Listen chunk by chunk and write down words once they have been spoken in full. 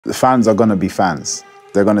The fans are gonna be fans.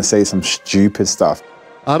 They're gonna say some stupid stuff.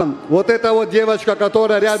 Арман, вот эта вот девочка,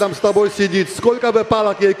 которая рядом с тобой сидит, сколько бы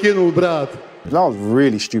палок ей кинул, брат? That was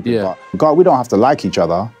really stupid. Yeah. But God, we don't have to like each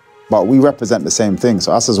other, but we represent the same thing.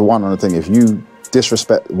 So us as one on the thing, if you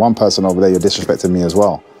disrespect one person over there, you're disrespecting me as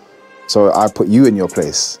well. So I put you in your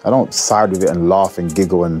place. I don't side with it and laugh and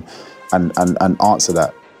giggle and answer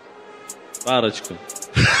that.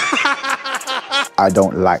 I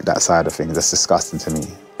don't like that side of things. That's disgusting to me,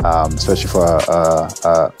 especially for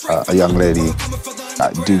a young lady.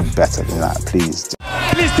 Do better than that, please.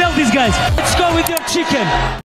 Please tell these guys, let's go with your chicken.